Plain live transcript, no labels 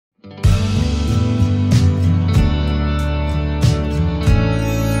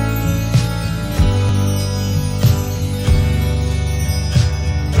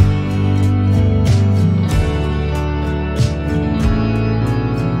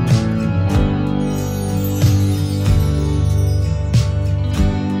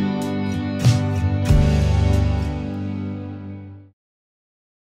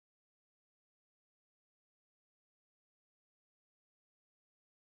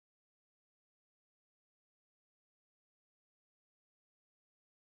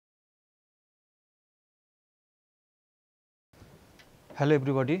Hello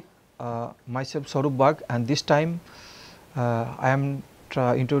everybody, myself Swarup Bag, and this time I am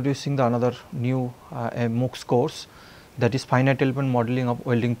introducing another new MOOCs course, that is Finite Element Modeling of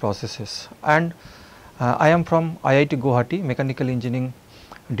Welding Processes, and I am from IIT Guwahati Mechanical Engineering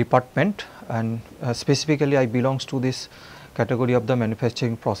Department, and specifically I belongs to this category of the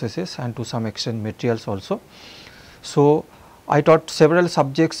manufacturing processes and to some extent materials also. So, I taught several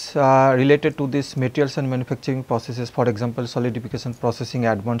subjects related to this materials and manufacturing processes, for example, solidification processing,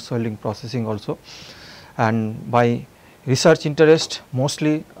 advanced welding processing also, and my research interest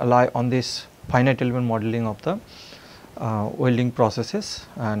mostly lie on this finite element modeling of the welding processes,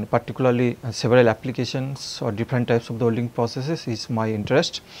 and particularly several applications or different types of the welding processes is my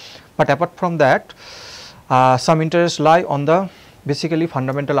interest. But apart from that, some interest lie on the basically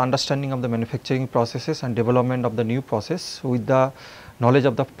fundamental understanding of the manufacturing processes and development of the new process with the knowledge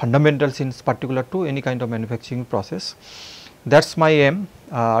of the fundamentals in particular to any kind of manufacturing process. That is my aim,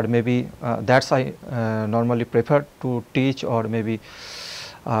 or maybe that is I normally prefer to teach, or maybe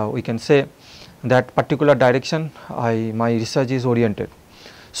we can say that particular direction my research is oriented.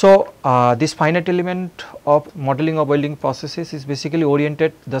 So, this finite element of modeling of welding processes is basically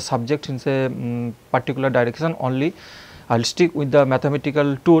oriented the subject in a particular direction only. I will stick with the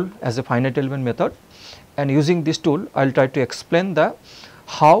mathematical tool as a finite element method, and using this tool I will try to explain the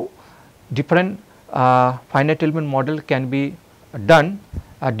how different finite element model can be done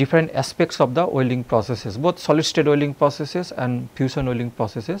at different aspects of the welding processes, both solid state welding processes and fusion welding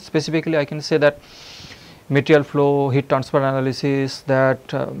processes. Specifically I can say that material flow, heat transfer analysis, that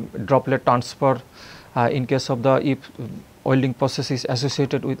droplet transfer in case of the if welding process is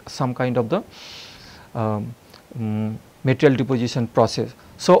associated with some kind of the material deposition process.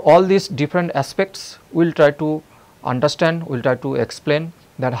 So, all these different aspects we will try to understand, we will try to explain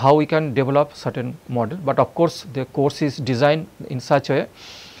that how we can develop certain model, but of course, the course is designed in such a way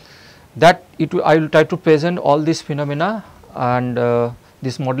that I will try to present all these phenomena and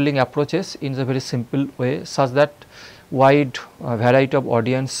these modeling approaches in a very simple way, such that wide variety of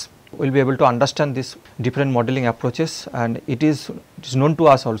audience will be able to understand these different modeling approaches, and it is known to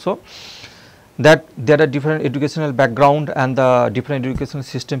us also that there are different educational background and the different educational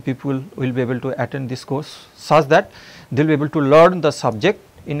system people will be able to attend this course, such that they will be able to learn the subject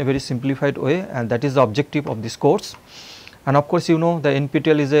in a very simplified way, and that is the objective of this course. And of course, you know the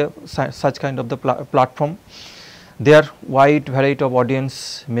NPTEL is a such kind of the platform. There wide variety of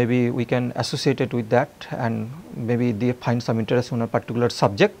audience, maybe we can associate it with that, and maybe they find some interest in a particular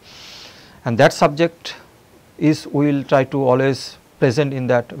subject, and that subject is we will try to always present in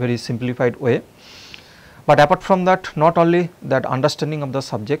that very simplified way. But apart from that, not only that understanding of the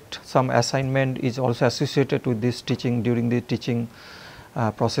subject, some assignment is also associated with this teaching during the teaching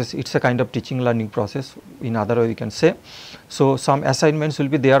process. It is a kind of teaching learning process in other way we can say. So, some assignments will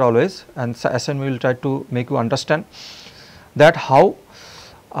be there always, and assignment will try to make you understand that how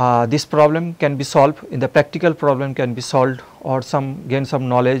this problem can be solved, in the practical problem can be solved, or some gain some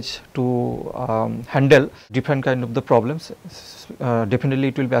knowledge to handle different kind of the problems. Definitely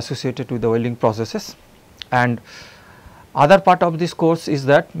it will be associated with the welding processes. And other part of this course is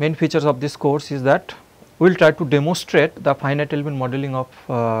that main features of this course is that we will try to demonstrate the finite element modeling of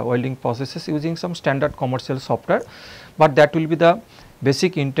welding processes using some standard commercial software, but that will be the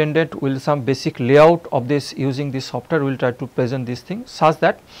basic intended, will some basic layout of this using this software. We will try to present this thing such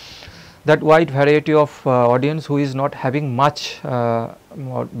that wide variety of audience who is not having much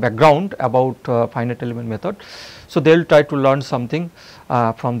background about finite element method. So, they will try to learn something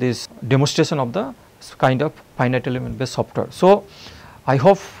from this demonstration of the kind of finite element based software. So, I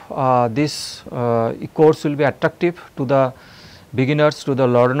hope this course will be attractive to the beginners, to the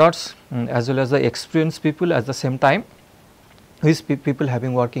learners, as well as the experienced people at the same time. These people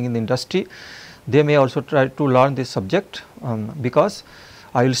having working in the industry, they may also try to learn this subject, because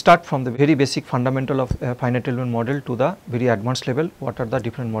I will start from the very basic fundamental of finite element model to the very advanced level, what are the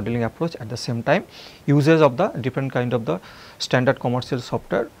different modeling approach, at the same time uses of the different kind of the standard commercial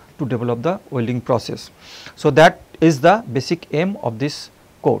software to develop the welding process. So, that is the basic aim of this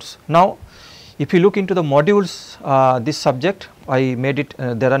course. Now, if you look into the modules, this subject I made it,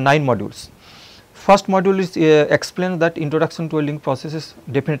 there are 9 modules. First module is explain that introduction to welding processes.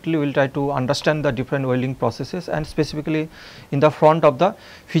 Definitely we will try to understand the different welding processes, and specifically in the front of the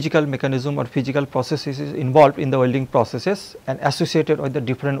physical mechanism or physical processes is involved in the welding processes and associated with the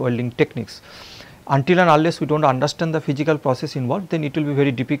different welding techniques. Until and unless we do not understand the physical process involved, then it will be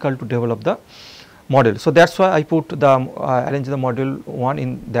very difficult to develop the model. So, that is why I put the arrange the module 1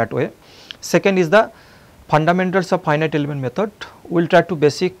 in that way. Second is the fundamentals of finite element method. we will try to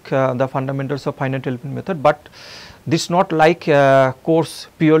basic the fundamentals of finite element method, but this not like course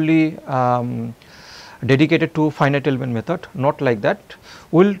purely dedicated to finite element method, not like that.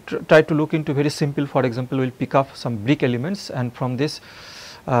 We will try to look into very simple, for example, we will pick up some brick elements, and from this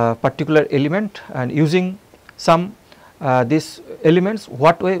particular element and using some these elements,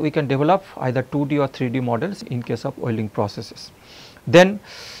 what way we can develop either 2D or 3D models in case of welding processes. Then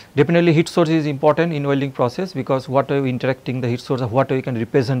definitely heat source is important in welding process, because what are we interacting the heat source, of what way we can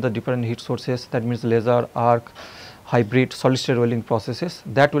represent the different heat sources, that means laser, arc, hybrid, solid state welding processes,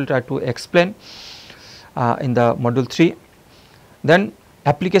 that we will try to explain in the module 3. Then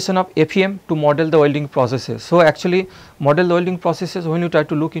application of FEM to model the welding processes. So, actually model the welding processes, when you try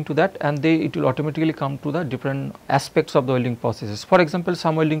to look into that, and it will automatically come to the different aspects of the welding processes. For example,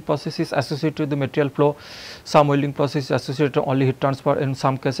 some welding process is associated with the material flow, some welding process is associated to only heat transfer, in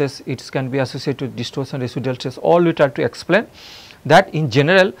some cases it can be associated with distortion, residual stress. All we try to explain that in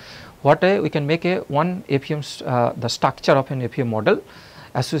general what we can make a one FEM the structure of an FEM model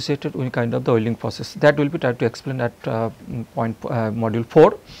associated with kind of the welding process, that will be tried to explain at module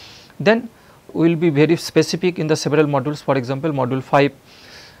 4. Then we will be very specific in the several modules. For example, module 5,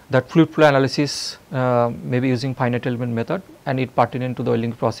 that fluid flow analysis may be using finite element method, and it pertinent to the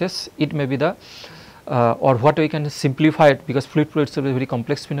welding process. It may be the or what we can simplify it, because fluid flow itself is a very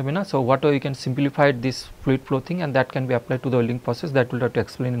complex phenomena. So, what we can simplify this fluid flow thing, and that can be applied to the welding process, that we will have to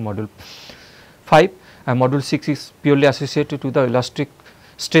explain in module 5. And module 6 is purely associated to the elastic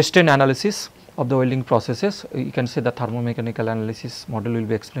stress strain analysis of the welding processes. You can say the thermomechanical analysis model will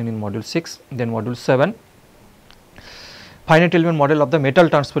be explained in module 6. Then module 7, finite element model of the metal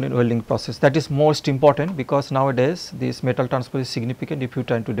transfer in welding process. That is most important, because nowadays this metal transfer is significant if you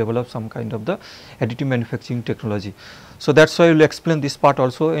try to develop some kind of the additive manufacturing technology. So, that is why we will explain this part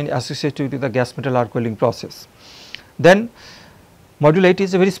also in associated with the gas metal arc welding process. Then module 8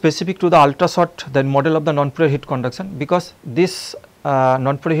 is very specific to the ultra short, the model of the non-Fourier heat conduction, because this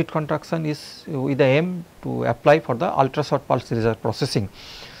non-Fourier heat conduction is with the aim to apply for the ultra short pulse laser processing.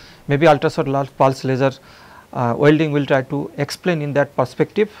 Maybe ultra short pulse laser welding will try to explain in that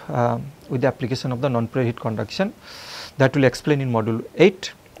perspective with the application of the non-Fourier heat conduction, that will explain in module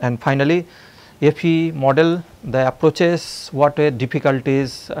 8. And finally, FE model, the approaches, what are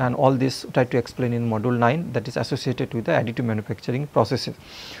difficulties, and all this try to explain in module 9, that is associated with the additive manufacturing processes.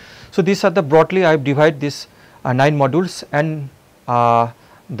 So, these are the broadly I have divided this 9 modules, and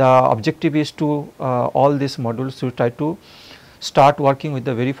the objective is to all these modules to try to start working with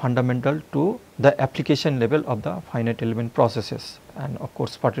the very fundamental to the application level of the finite element processes, and of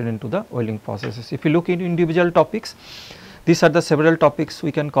course pertinent to the welding processes. If you look into individual topics, these are the several topics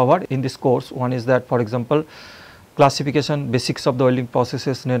we can cover in this course. One is that, for example, classification, basics of the welding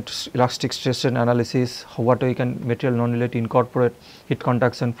processes, net elastic stress strain analysis, what we can material non-related incorporate, heat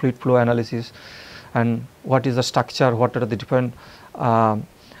conduction, fluid flow analysis, and what is the structure, what are the different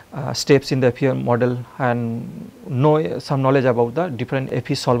steps in the FE model, and some knowledge about the different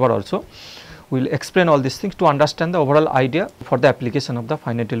FE solver also. We will explain all these things to understand the overall idea for the application of the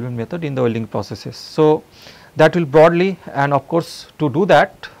finite element method in the welding processes. So, that will broadly, and of course to do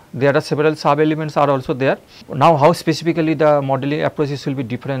that there are several sub elements are also there. Now, how specifically the modeling approaches will be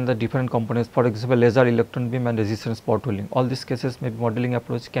different, the different components, for example, laser, electron beam and resistance spot welding, all these cases maybe modeling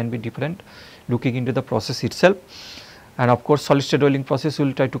approach can be different looking into the process itself. And of course, solid state welding process we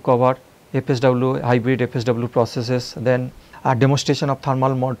will try to cover FSW, hybrid FSW processes, then a demonstration of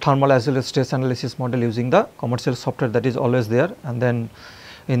thermal as well as stress analysis model using the commercial software, that is always there. And then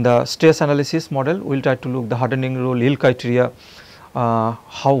in the stress analysis model we will try to look the hardening rule, yield criteria,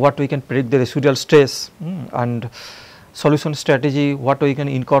 what we can predict the residual stress, and solution strategy, what we can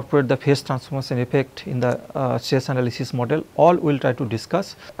incorporate the phase transformation effect in the stress analysis model, all we will try to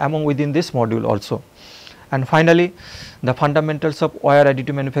discuss among within this module also. And finally, the fundamentals of wire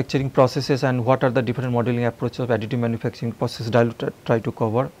additive manufacturing processes and what are the different modeling approaches of additive manufacturing process try to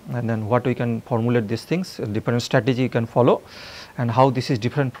cover, and then what we can formulate these things, different strategy you can follow, and how this is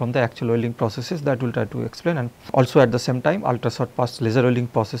different from the actual welding processes, that we will try to explain. And also at the same time ultra short pulse laser welding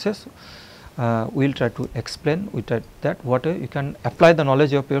processes we will try to explain with that what you can apply the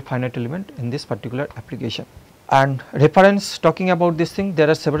knowledge of your finite element in this particular application. And reference, talking about this thing, there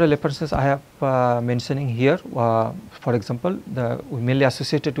are several references I have mentioning here. For example, we mainly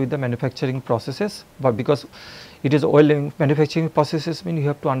associated with the manufacturing processes, but because it is welding manufacturing processes mean you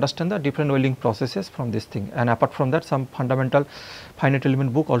have to understand the different welding processes from this thing, and apart from that some fundamental finite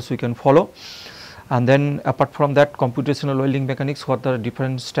element book also you can follow. And then apart from that, computational welding mechanics, what are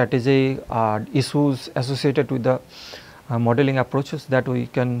different strategy issues associated with the modeling approaches that we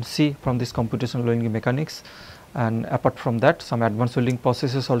can see from this computational welding mechanics. and apart from that some advanced welding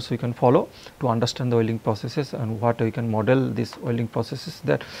processes also you can follow to understand the welding processes and what you can model these welding processes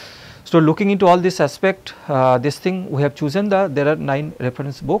that. So, looking into all this aspect, this thing we have chosen there are 9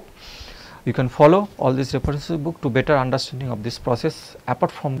 reference book. You can follow all these reference book to better understanding of this process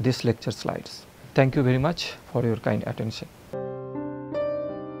apart from these lecture slides. Thank you very much for your kind attention.